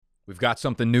We've got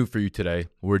something new for you today.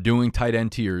 We're doing tight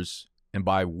end tiers, and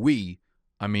by we,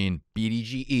 I mean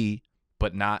BDGE,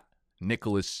 but not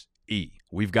Nicholas E.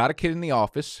 We've got a kid in the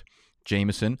office,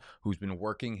 Jameson, who's been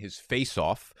working his face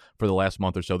off for the last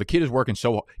month or so. The kid is working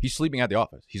so he's sleeping at the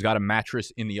office. He's got a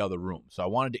mattress in the other room. So I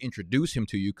wanted to introduce him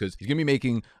to you because he's going to be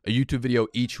making a YouTube video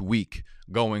each week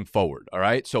going forward, all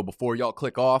right? So before y'all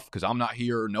click off, because I'm not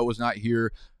here, Noah's not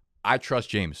here, I trust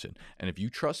Jameson. And if you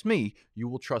trust me, you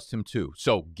will trust him too.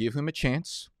 So give him a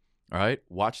chance, all right?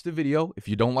 Watch the video. If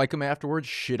you don't like him afterwards,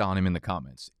 shit on him in the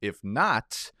comments. If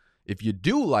not, if you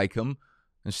do like him,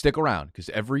 and stick around because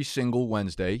every single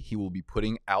Wednesday he will be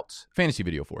putting out fantasy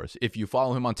video for us. If you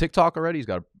follow him on TikTok already, he's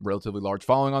got a relatively large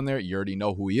following on there. You already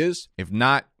know who he is. If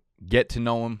not, get to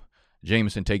know him.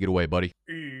 Jameson, take it away, buddy.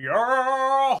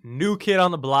 Yeah. New kid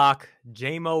on the block.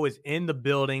 J-Mo is in the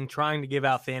building trying to give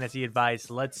out fantasy advice.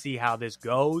 Let's see how this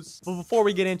goes. But before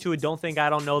we get into it, don't think I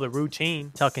don't know the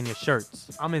routine. Tuck in your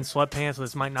shirts. I'm in sweatpants, so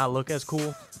this might not look as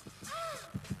cool.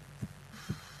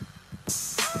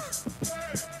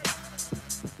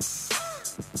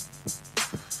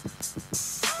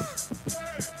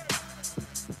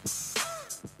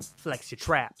 Flex your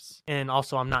traps. And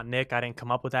also, I'm not Nick. I didn't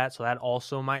come up with that, so that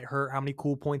also might hurt how many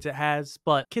cool points it has.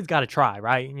 But kid's got to try,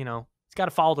 right? You know, he's got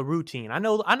to follow the routine. I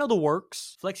know the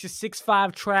works. Flex your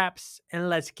 6'5" traps, and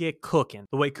let's get cooking.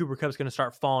 The way Cooper Kupp's going to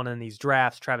start falling in these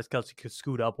drafts, Travis Kelce could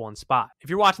scoot up one spot. If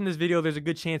you're watching this video, there's a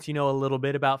good chance you know a little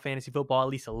bit about fantasy football, at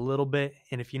least a little bit.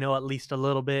 And if you know at least a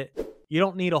little bit, you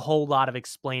don't need a whole lot of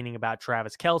explaining about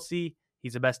Travis Kelce.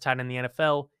 He's the best tight end in the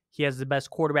NFL. He has the best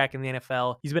quarterback in the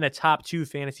NFL. He's been a top 2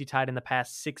 fantasy tight in the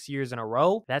past 6 years in a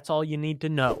row. That's all you need to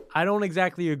know. I don't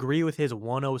exactly agree with his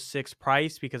 106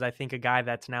 price because I think a guy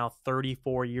that's now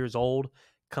 34 years old,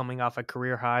 coming off of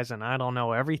career highs, and I don't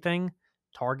know everything,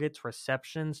 targets,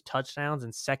 receptions, touchdowns,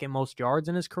 and second most yards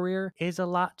in his career, is a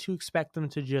lot to expect them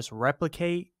to just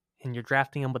replicate. And you're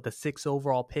drafting him with the 6th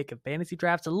overall pick in fantasy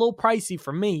drafts. A little pricey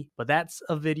for me, but that's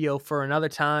a video for another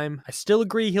time. I still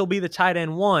agree he'll be the tight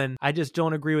end 1. I just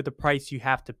don't agree with the price you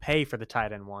have to pay for the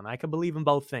tight end 1. I can believe in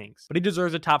both things, but he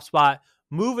deserves a top spot.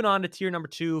 Moving on to tier number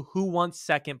 2, who wants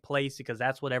second place? Because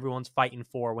that's what everyone's fighting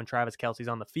for when Travis Kelce's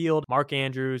on the field. Mark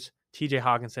Andrews, TJ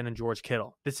Hockenson, and George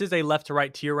Kittle. This is a left to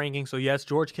right tier ranking, so yes,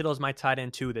 George Kittle is my tight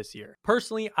end 2 this year.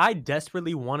 Personally, I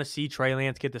desperately want to see Trey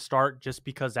Lance get the start just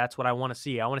because that's what I want to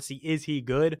see. I want to see, is he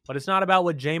good? But it's not about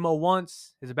what J-Mo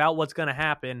wants. It's about what's going to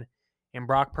happen, and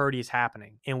Brock Purdy is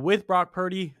happening. And with Brock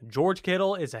Purdy, George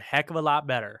Kittle is a heck of a lot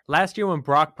better. Last year when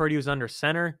Brock Purdy was under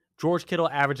center, George Kittle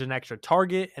averaged an extra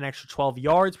target, an extra 12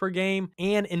 yards per game,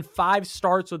 and in 5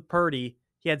 starts with Purdy,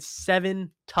 he had 7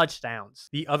 touchdowns.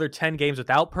 The other 10 games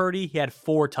without Purdy, he had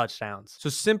 4 touchdowns. So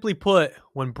simply put,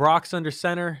 when Brock's under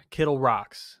center, Kittle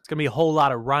rocks. It's going to be a whole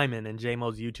lot of rhyming in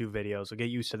J-Mo's YouTube videos, so get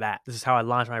used to that. This is how I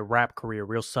launched my rap career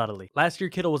real subtly. Last year,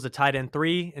 Kittle was the tight end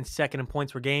 3 and second in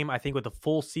points per game. I think with the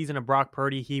full season of Brock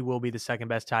Purdy, he will be the second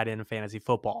best tight end in fantasy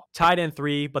football. Tight end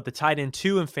 3, but the tight end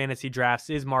 2 in fantasy drafts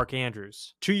is Mark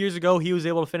Andrews. 2 years ago, he was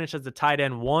able to finish as the tight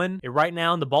end 1. And right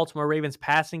now in the Baltimore Ravens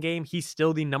passing game, he's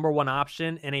still the number 1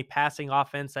 option in a passing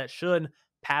offense that should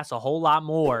pass a whole lot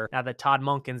more now that Todd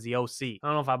Monken's the OC. I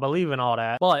don't know if I believe in all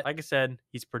that, but like I said,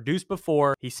 he's produced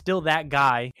before. He's still that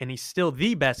guy, and he's still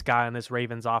the best guy on this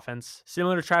Ravens offense.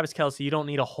 Similar to Travis Kelce, you don't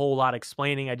need a whole lot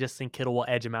explaining. I just think Kittle will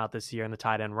edge him out this year in the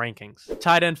tight end rankings.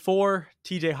 Tight end 4,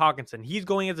 TJ Hockenson. He's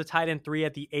going as a tight end 3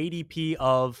 at the ADP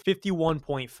of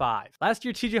 51.5. Last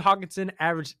year, TJ Hockenson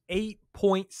averaged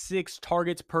 8.6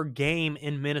 targets per game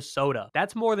in Minnesota.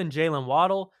 That's more than Jalen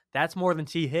Waddle. That's more than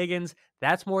T. Higgins.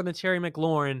 That's more than Terry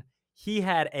McLaurin. He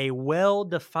had a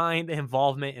well-defined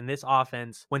involvement in this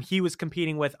offense when he was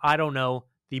competing with, I don't know,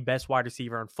 the best wide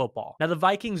receiver in football. Now, the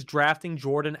Vikings drafting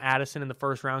Jordan Addison in the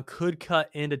first round could cut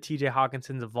into TJ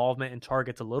Hockenson's involvement in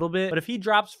targets a little bit, but if he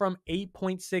drops from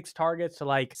 8.6 targets to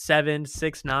like 7,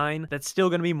 6, 9, that's still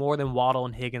going to be more than Waddle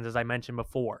and Higgins, as I mentioned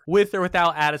before. With or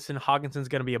without Addison, Hockenson's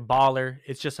going to be a baller.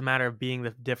 It's just a matter of being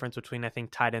the difference between, I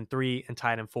think, tight end 3 and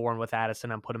tight end 4, and with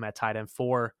Addison, I'm putting him at tight end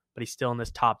 4. But he's still in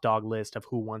this top dog list of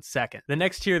who won second. The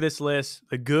next tier of this list,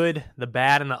 the good, the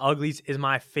bad, and the uglies, is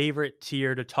my favorite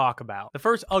tier to talk about. The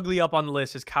first ugly up on the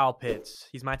list is Kyle Pitts.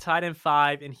 He's my tight end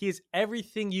 5, and he is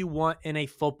everything you want in a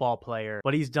football player,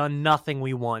 but he's done nothing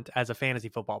we want as a fantasy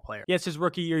football player. Yes, his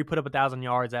rookie year, he put up 1,000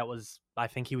 yards. That was I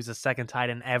think he was the second tight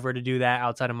end ever to do that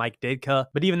outside of Mike Ditka.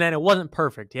 But even then, it wasn't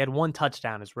perfect. He had one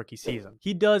touchdown his rookie season.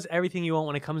 He does everything you want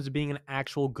when it comes to being an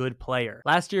actual good player.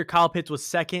 Last year, Kyle Pitts was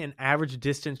second in average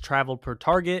distance traveled per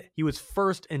target. He was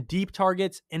first in deep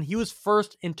targets, and he was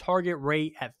first in target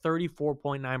rate at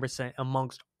 34.9%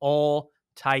 amongst all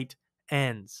tight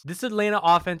ends. This Atlanta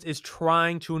offense is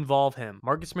trying to involve him.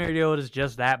 Marcus Mariota is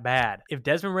just that bad. If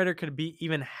Desmond Ridder could be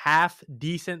even half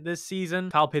decent this season,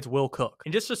 Kyle Pitts will cook.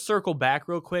 And just to circle back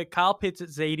real quick, Kyle Pitts'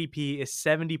 ADP is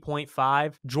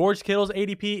 70.5. George Kittle's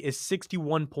ADP is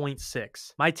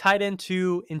 61.6. My tight end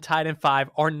 2 and tight end 5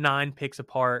 are 9 picks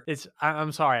apart.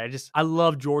 I'm sorry. I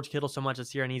love George Kittle so much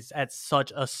this year, and he's at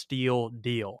such a steal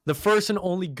deal. The first and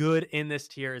only good in this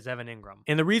tier is Evan Ingram.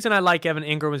 And the reason I like Evan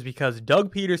Ingram is because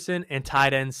Doug Peterson and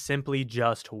tight ends simply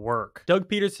just work. Doug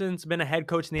Peterson's been a head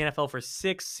coach in the NFL for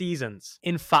 6 seasons.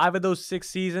 In 5 of those 6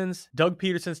 seasons, Doug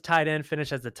Peterson's tight end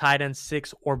finished as the tight end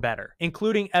 6 or better,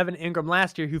 including Evan Ingram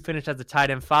last year, who finished as the tight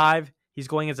end 5. He's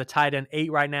going as a tight end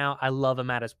 8 right now. I love him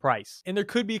at his price. And there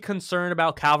could be concern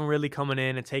about Calvin Ridley coming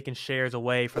in and taking shares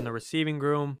away from the receiving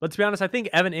room. But to be honest, I think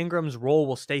Evan Ingram's role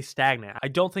will stay stagnant. I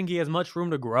don't think he has much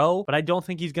room to grow, but I don't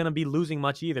think he's going to be losing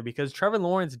much either because Trevor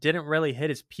Lawrence didn't really hit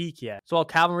his peak yet. So while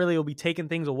Calvin Ridley will be taking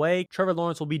things away, Trevor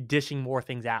Lawrence will be dishing more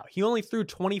things out. He only threw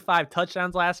 25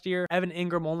 touchdowns last year. Evan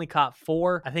Ingram only caught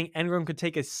 4. I think Ingram could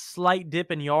take a slight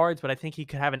dip in yards, but I think he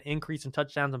could have an increase in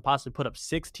touchdowns and possibly put up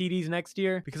 6 TDs next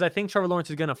year because I think Trevor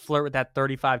Lawrence is going to flirt with that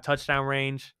 35 touchdown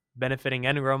range, benefiting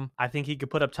Ingram. I think he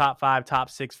could put up top 5, top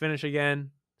 6 finish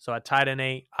again. So at tight end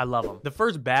 8, I love him. The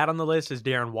first bad on the list is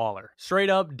Darren Waller.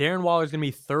 Straight up, Darren Waller is going to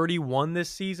be 31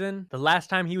 this season. The last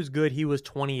time he was good, he was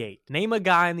 28. Name a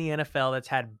guy in the NFL that's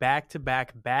had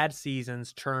back-to-back bad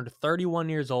seasons, turned 31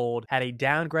 years old, had a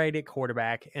downgraded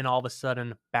quarterback, and all of a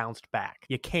sudden bounced back.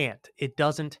 You can't. It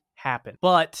doesn't happen.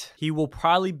 But he will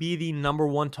probably be the number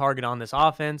 1 target on this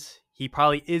offense. He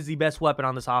probably is the best weapon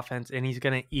on this offense, and he's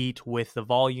going to eat with the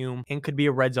volume and could be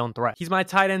a red zone threat. He's my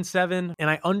tight end 7, and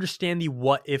I understand the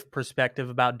what-if perspective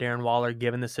about Darren Waller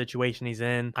given the situation he's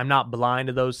in. I'm not blind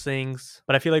to those things,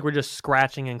 but I feel like we're just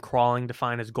scratching and crawling to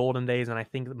find his golden days, and I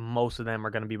think that most of them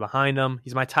are going to be behind him.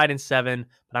 He's my tight end 7,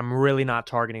 but I'm really not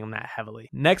targeting him that heavily.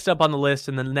 Next up on the list,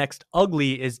 and the next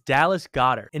ugly, is Dallas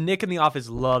Goedert. And Nick in the office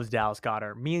loves Dallas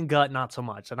Goedert. Me and Gut, not so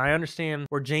much. And I understand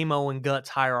where J-Mo and Gut's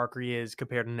hierarchy is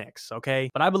compared to Nick's. Okay,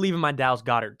 but I believe in my Dallas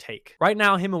Goedert take. Right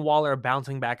now, him and Waller are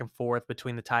bouncing back and forth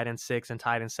between the tight end 6 and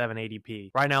tight end 7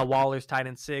 ADP. Right now, Waller's tight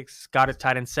end 6, Goedert's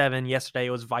tight end 7. Yesterday,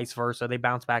 it was vice versa. They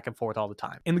bounce back and forth all the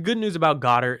time. And the good news about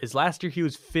Goedert is last year he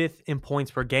was 5th in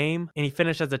points per game, and he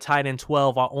finished as a tight end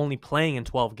 12 while only playing in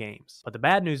 12 games. But the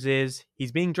bad news is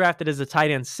he's being drafted as a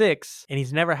tight end 6, and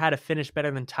he's never had a finish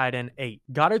better than tight end 8.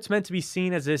 Goedert's meant to be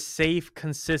seen as this safe,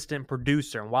 consistent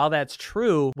producer. And while that's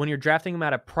true, when you're drafting him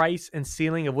at a price and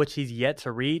ceiling of which he's yet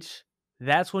to reach,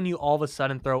 that's when you all of a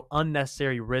sudden throw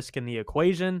unnecessary risk in the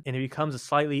equation and it becomes a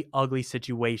slightly ugly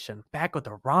situation. Back with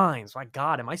the rhymes. My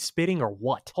God, am I spitting or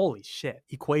what? Holy shit.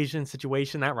 Equation,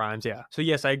 situation, that rhymes, yeah. So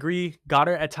yes, I agree.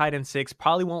 Goedert at tight end 6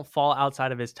 probably won't fall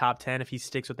outside of his top 10 if he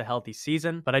sticks with a healthy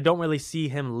season, but I don't really see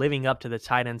him living up to the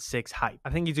tight end 6 hype.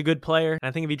 I think he's a good player, and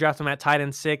I think if you draft him at tight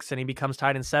end 6 and he becomes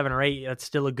tight end 7 or 8, that's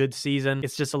still a good season.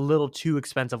 It's just a little too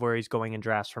expensive where he's going in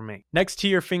drafts for me. Next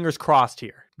tier, fingers crossed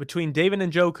here. Between David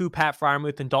Njoku, Pat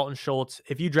Freiermuth, and Dalton Schultz,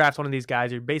 if you draft one of these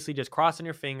guys, you're basically just crossing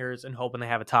your fingers and hoping they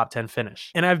have a top 10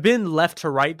 finish. And I've been left to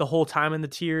right the whole time in the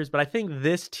tiers, but I think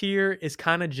this tier is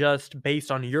kind of just based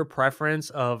on your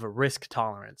preference of risk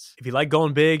tolerance. If you like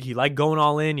going big, you like going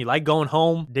all in, you like going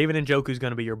home, David Njoku is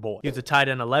going to be your boy. He was a tight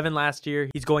end 11 last year.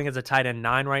 He's going as a tight end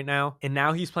 9 right now. And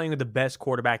now he's playing with the best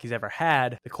quarterback he's ever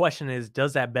had. The question is,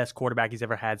 does that best quarterback he's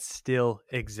ever had still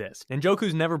exist?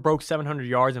 Njoku's never broke 700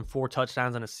 yards and 4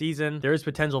 touchdowns in a season. There is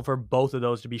potential for both of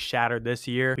those to be shattered this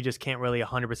year. We just can't really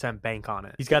 100% bank on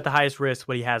it. He's got the highest risk,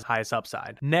 but he has highest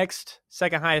upside. Next,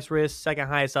 second highest risk, second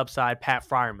highest upside, Pat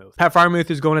Freiermuth. Pat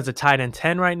Freiermuth is going as a tight end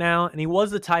 10 right now, and he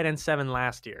was the tight end 7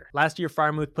 last year. Last year,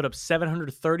 Freiermuth put up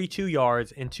 732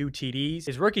 yards and 2 TDs.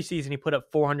 His rookie season, he put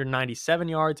up 497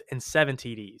 yards and 7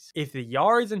 TDs. If the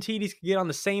yards and TDs could get on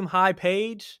the same high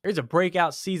page, there's a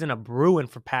breakout season of brewing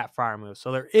for Pat Freiermuth.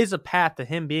 So there is a path to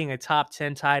him being a top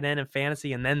 10 tight end in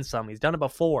fantasy and then some. He's done it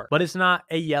before, but it's not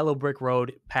a yellow brick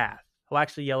road path. Well,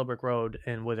 actually, Yellow Brick Road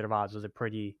in Wizard of Oz was a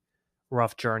pretty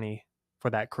rough journey for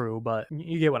that crew, but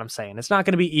you get what I'm saying. It's not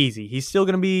going to be easy. He's still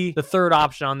going to be the third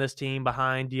option on this team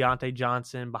behind Deontay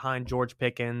Johnson, behind George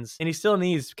Pickens, and he still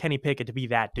needs Kenny Pickett to be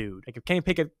that dude. Like if Kenny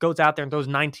Pickett goes out there and throws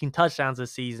 19 touchdowns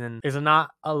this season, there's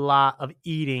not a lot of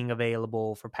eating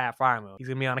available for Pat Freiermuth. He's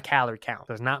going to be on a calorie count.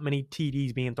 There's not many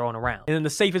TDs being thrown around. And then the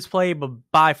safest play, but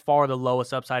by far the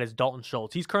lowest upside, is Dalton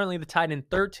Schultz. He's currently the tight end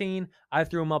 13. I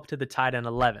threw him up to the tight end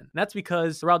 11. And that's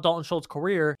because throughout Dalton Schultz's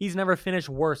career, he's never finished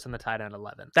worse than the tight end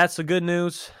 11. That's the good news.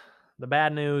 The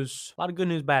bad news, a lot of good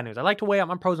news, bad news. I like to weigh out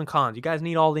my pros and cons. You guys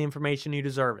need all the information. You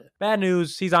deserve it. Bad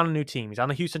news, he's on a new team. He's on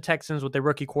the Houston Texans with their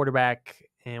rookie quarterback,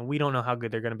 and we don't know how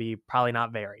good they're going to be. Probably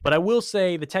not very. But I will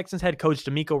say the Texans head coach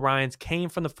DeMeco Ryans came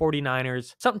from the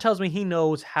 49ers. Something tells me he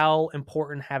knows how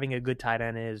important having a good tight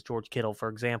end is. George Kittle, for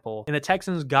example. And the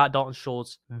Texans got Dalton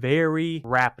Schultz very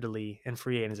rapidly in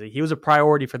free agency. He was a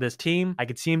priority for this team. I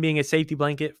could see him being a safety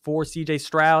blanket for CJ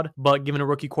Stroud, but given a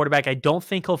rookie quarterback, I don't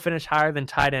think he'll finish higher than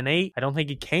tight end 8. I don't think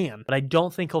he can, but I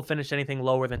don't think he'll finish anything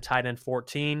lower than tight end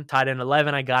 14. Tight end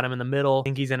 11, I got him in the middle. I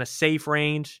think he's in a safe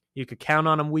range. You could count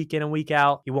on him week in and week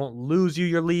out. He won't lose you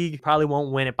your league. Probably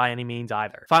won't win it by any means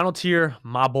either. Final tier,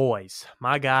 my boys,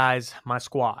 my guys, my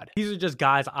squad. These are just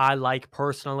guys I like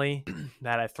personally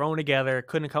that I've thrown together.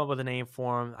 Couldn't come up with a name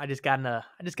for them. I just got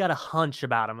a hunch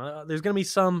about them. There's going to be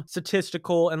some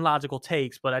statistical and logical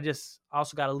takes, but I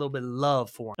also got a little bit of love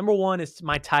for him. Number 1 is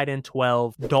my tight end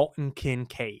 12, Dalton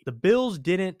Kincaid. The Bills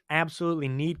didn't absolutely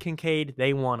need Kincaid.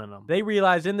 They wanted him. They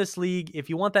realized in this league, if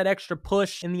you want that extra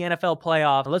push in the NFL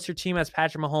playoffs, unless your team has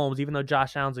Patrick Mahomes, even though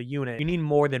Josh Allen's a unit, you need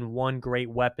more than one great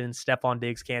weapon. Stephon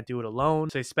Diggs can't do it alone.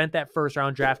 So they spent that first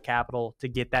round draft capital to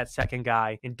get that second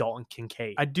guy in Dalton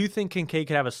Kincaid. I do think Kincaid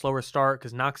could have a slower start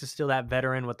because Knox is still that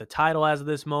veteran with the title as of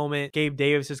this moment. Gabe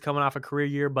Davis is coming off a career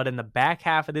year, but in the back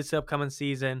half of this upcoming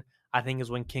season, I think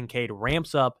is when Kincaid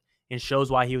ramps up and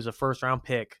shows why he was a first-round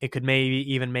pick. It could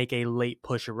maybe even make a late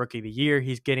push of Rookie of the Year.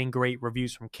 He's getting great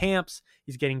reviews from camps.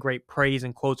 He's getting great praise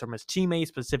and quotes from his teammates,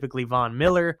 specifically Von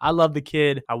Miller. I love the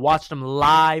kid. I watched him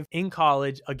live in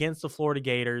college against the Florida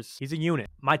Gators. He's a unit.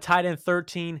 My tight end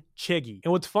 13, Chiggy.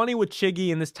 And what's funny with Chiggy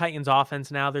in this Titans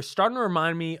offense now, they're starting to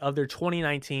remind me of their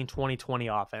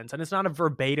 2019-2020 offense. And it's not a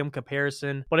verbatim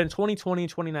comparison, but in 2020 and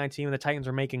 2019, when the Titans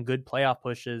were making good playoff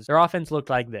pushes, their offense looked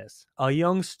like this. A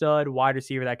young stud wide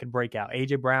receiver that could break out.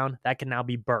 A.J. Brown, that can now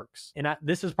be Burks. And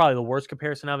this is probably the worst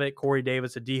comparison of it. Corey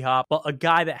Davis, a D-Hop, but a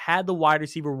guy that had the wide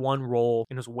receiver 1 role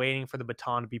and was waiting for the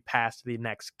baton to be passed to the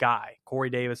next guy. Corey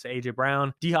Davis to A.J.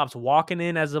 Brown. D-Hop's walking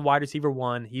in as the wide receiver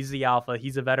 1. He's the alpha.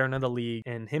 He's a veteran of the league.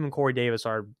 And him and Corey Davis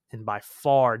are in by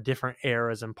far different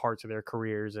eras and parts of their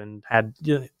careers. And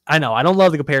I know, I don't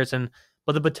love the comparison,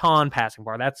 but the baton passing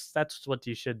part, that's what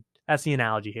you should. That's the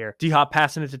analogy here. D-Hop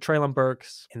passing it to Treylon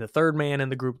Burks, and the third man in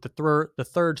the group, the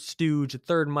third stooge, the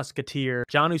third musketeer,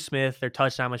 Jonnu Smith, their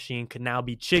touchdown machine, could now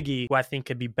be Chiggy, who I think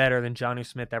could be better than Jonnu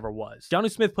Smith ever was. Jonnu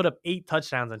Smith put up 8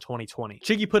 touchdowns in 2020.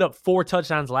 Chiggy put up 4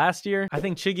 touchdowns last year. I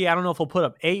think Chiggy, I don't know if he'll put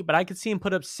up 8, but I could see him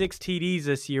put up 6 TDs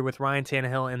this year with Ryan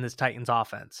Tannehill in this Titans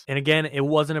offense. And again, it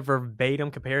wasn't a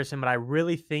verbatim comparison, but I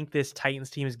really think this Titans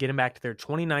team is getting back to their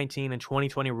 2019 and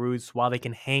 2020 roots while they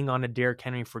can hang on to Derrick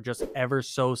Henry for just ever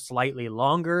so slightly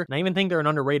longer. And I even think they're an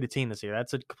underrated team this year.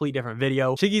 That's a complete different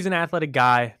video. Chiggy's an athletic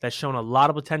guy that's shown a lot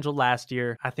of potential last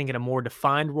year. I think in a more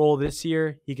defined role this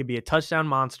year, he could be a touchdown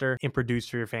monster and produce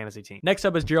for your fantasy team. Next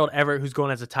up is Gerald Everett, who's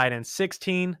going as a tight end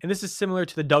 16. And this is similar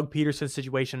to the Doug Peterson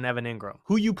situation and Evan Ingram.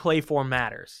 Who you play for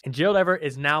matters. And Gerald Everett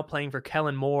is now playing for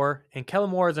Kellen Moore. And Kellen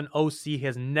Moore as an OC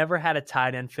has never had a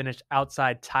tight end finish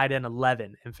outside tight end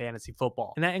 11 in fantasy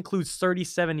football. And that includes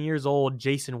 37 years old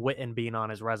Jason Witten being on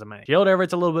his resume. Gerald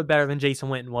Everett's a little bit better than Jason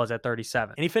Witten was at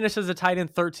 37. And he finished as a tight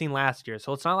end 13 last year.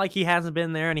 So it's not like he hasn't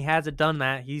been there and he hasn't done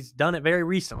that. He's done it very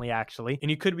recently, actually. And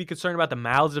you could be concerned about the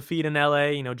mouths to feed in LA.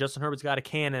 You know, Justin Herbert's got a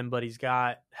cannon, but he's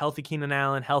got healthy Keenan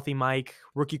Allen, healthy Mike,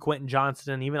 rookie Quentin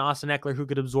Johnston, even Austin Eckler, who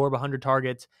could absorb 100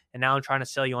 targets. And now I'm trying to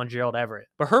sell you on Gerald Everett.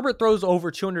 But Herbert throws over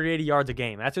 280 yards a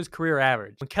game. That's his career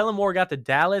average. When Kellen Moore got to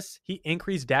Dallas, he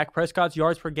increased Dak Prescott's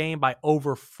yards per game by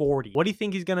over 40. What do you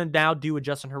think he's going to now do with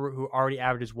Justin Herbert, who already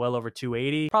averages well over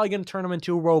 280? Probably going to turn him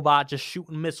into a robot, just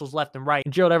shooting missiles left and right.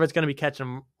 And Gerald Everett's going to be catching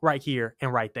them right here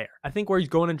and right there. I think where he's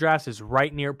going in drafts is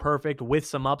right near perfect with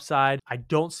some upside. I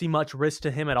don't see much risk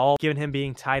to him at all, given him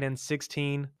being tight end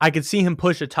 16. I could see him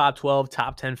push a top 12,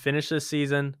 top 10 finish this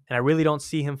season, and I really don't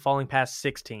see him falling past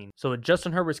 16. So with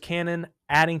Justin Herbert's cannon,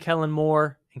 adding Kellen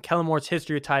Moore, and Kellen Moore's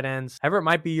history of tight ends, Everett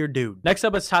might be your dude. Next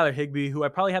up is Tyler Higbee, who I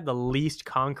probably have the least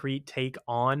concrete take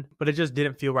on, but it just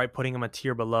didn't feel right putting him a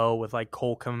tier below with like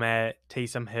Cole Kmet,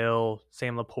 Taysom Hill,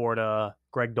 Sam Laporta,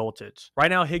 Greg Dulcich. Right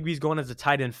now, Higbee's going as a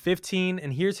tight end 15,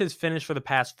 and here's his finish for the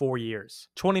past 4 years.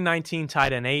 2019,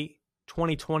 tight end 8,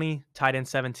 2020, tight end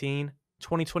 17,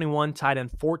 2021, tight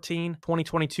end 14,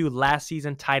 2022, last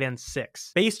season, tight end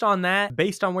 6. Based on that,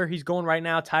 based on where he's going right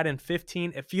now, tight end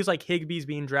 15, it feels like Higbee's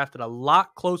being drafted a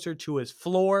lot closer to his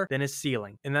floor than his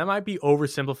ceiling. And that might be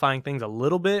oversimplifying things a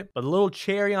little bit, but a little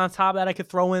cherry on top that I could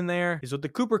throw in there is with the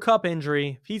Cooper Kupp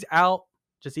injury, if he's out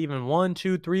just even 1,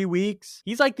 2, 3 weeks,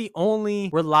 he's like the only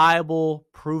reliable,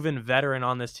 proven veteran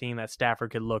on this team that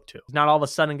Stafford could look to. He's not all of a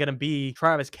sudden going to be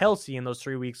Travis Kelce in those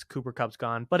 3 weeks Cooper Kupp's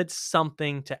gone, but it's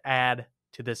something to add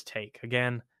to this take.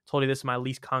 Again, Told you this is my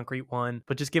least concrete one,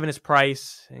 but just given his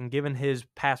price and given his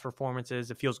past performances,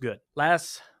 it feels good.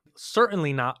 Last,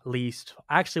 certainly not least,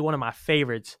 actually one of my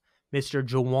favorites, Mr.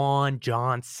 Juwan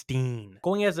Johnson.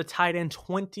 Going as a tight end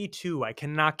 22. I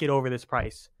cannot get over this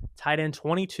price. Tight end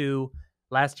 22.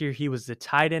 Last year, he was the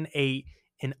tight end 8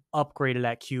 and upgraded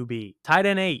at QB. Tight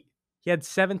end 8. He had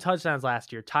 7 touchdowns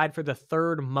last year, tied for the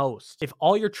 3rd most. If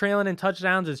all you're trailing in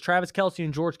touchdowns is Travis Kelce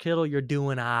and George Kittle, you're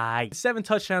doing all right. 7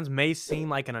 touchdowns may seem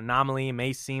like an anomaly, it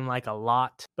may seem like a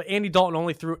lot, but Andy Dalton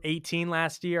only threw 18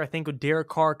 last year. I think with Derek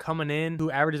Carr coming in,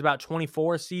 who averages about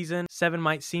 24 a season, 7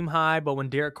 might seem high, but when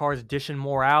Derek Carr is dishing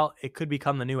more out, it could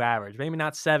become the new average. Maybe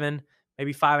not 7,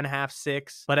 maybe 5.5,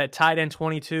 6. But at tight end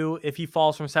 22, if he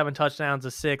falls from 7 touchdowns to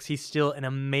 6, he's still an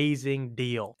amazing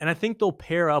deal. And I think they'll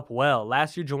pair up well.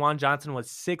 Last year, Juwan Johnson was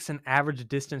 6th in average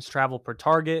distance travel per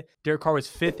target. Derek Carr was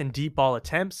 5th in deep ball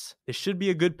attempts. This should be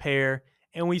a good pair.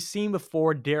 And we've seen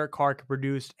before Derek Carr could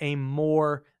produce a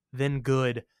more than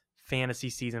good fantasy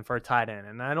season for a tight end.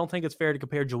 And I don't think it's fair to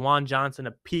compare Juwan Johnson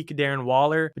to peak Darren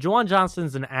Waller, but Juwan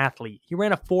Johnson's an athlete. He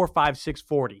ran a 4.56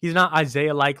 40. He's not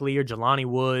Isaiah Likely or Jelani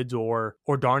Woods or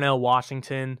Darnell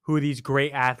Washington, who are these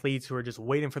great athletes who are just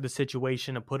waiting for the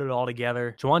situation to put it all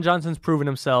together. Juwan Johnson's proven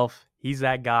himself. He's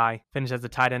that guy. Finished as a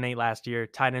tight end 8 last year.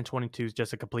 Tight end 22 is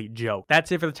just a complete joke.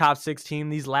 That's it for the top 16.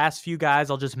 These last few guys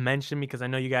I'll just mention because I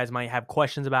know you guys might have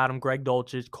questions about them. Greg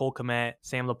Dulcich, Cole Kmet,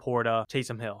 Sam Laporta,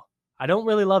 Taysom Hill. I don't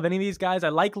really love any of these guys. I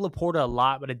like Laporta a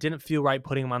lot, but it didn't feel right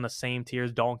putting him on the same tier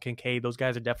as Dalton Kincaid. Those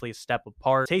guys are definitely a step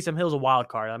apart. Taysom Hill's a wild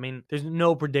card. I mean, there's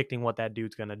no predicting what that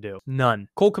dude's going to do. None.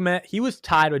 Cole Kmet, he was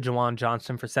tied with Juwan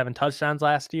Johnson for 7 touchdowns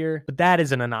last year, but that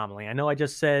is an anomaly. I know I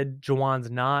just said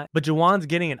Juwan's not, but Juwan's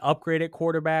getting an upgrade at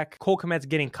quarterback. Cole Kmet's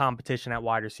getting competition at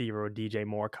wide receiver with DJ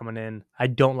Moore coming in. I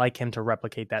don't like him to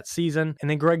replicate that season. And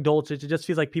then Greg Dulcich, it just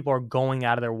feels like people are going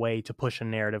out of their way to push a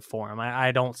narrative for him.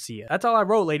 I don't see it. That's all I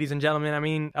wrote, ladies and gentlemen. I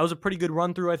mean, that was a pretty good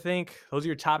run through, I think. Those are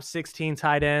your top 16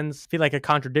 tight ends. I feel like I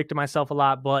contradicted myself a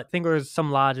lot, but I think there's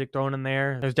some logic thrown in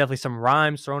there. There's definitely some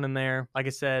rhymes thrown in there. Like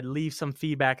I said, leave some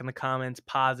feedback in the comments,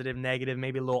 positive, negative,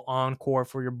 maybe a little encore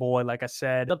for your boy. Like I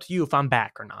said, it's up to you if I'm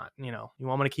back or not. You know, you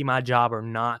want me to keep my job or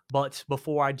not. But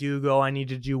before I do go, I need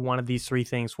you to do one of these 3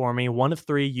 things for me. 1 of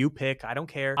 3, you pick. I don't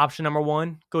care. Option number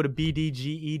 1, go to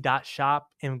bdge.shop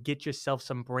and get yourself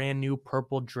some brand new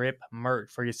Purple Drip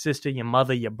merch for your sister, your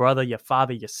mother, your brother, your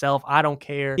father, yourself. I don't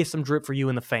care. Get some drip for you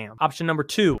and the fam. Option number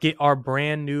 2, get our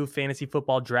brand new fantasy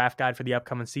football draft guide for the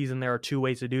upcoming season. There are 2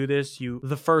 ways to do this.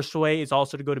 The first way is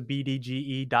also to go to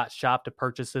bdge.shop to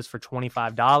purchase this for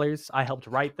 $25. I helped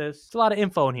write this. It's a lot of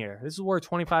info in here. This is worth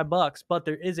 $25, but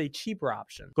there is a cheaper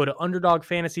option. Go to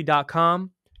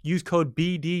underdogfantasy.com. Use code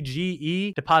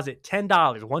BDGE, deposit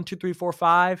 $10, 1, 2, 3, 4,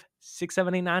 5, 6,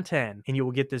 7, 8, 9, 10, and you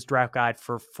will get this draft guide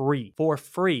for free. For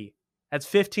free. That's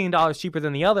 $15 cheaper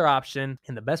than the other option.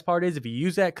 And the best part is if you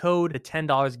use that code, the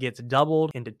 $10 gets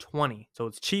doubled into $20. So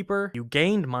it's cheaper. You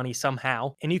gained money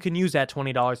somehow, and you can use that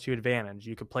 $20 to your advantage.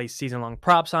 You could place season-long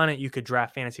props on it. You could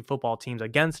draft fantasy football teams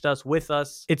against us, with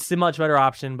us. It's the much better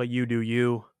option, but you do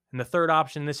you. And the third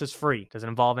option, this is free. Doesn't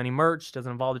involve any merch, doesn't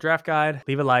involve the draft guide.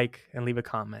 Leave a like and leave a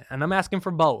comment. And I'm asking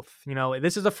for both. You know,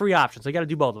 this is a free option, so you got to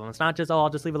do both of them. It's not just, oh, I'll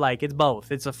just leave a like. It's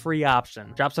both. It's a free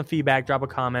option. Drop some feedback, drop a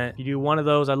comment. If you do 1 of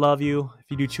those, I love you.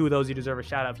 If you do 2 of those, you deserve a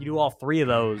shout out. If you do all 3 of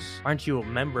those, aren't you a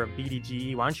member of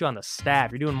BDGE? Why aren't you on the staff?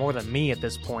 You're doing more than me at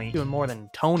this point. You're doing more than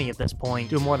Tony at this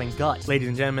point. You're doing more than Gut. Ladies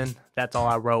and gentlemen, that's all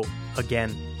I wrote.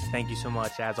 Again, thank you so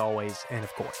much, as always, and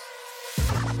of course.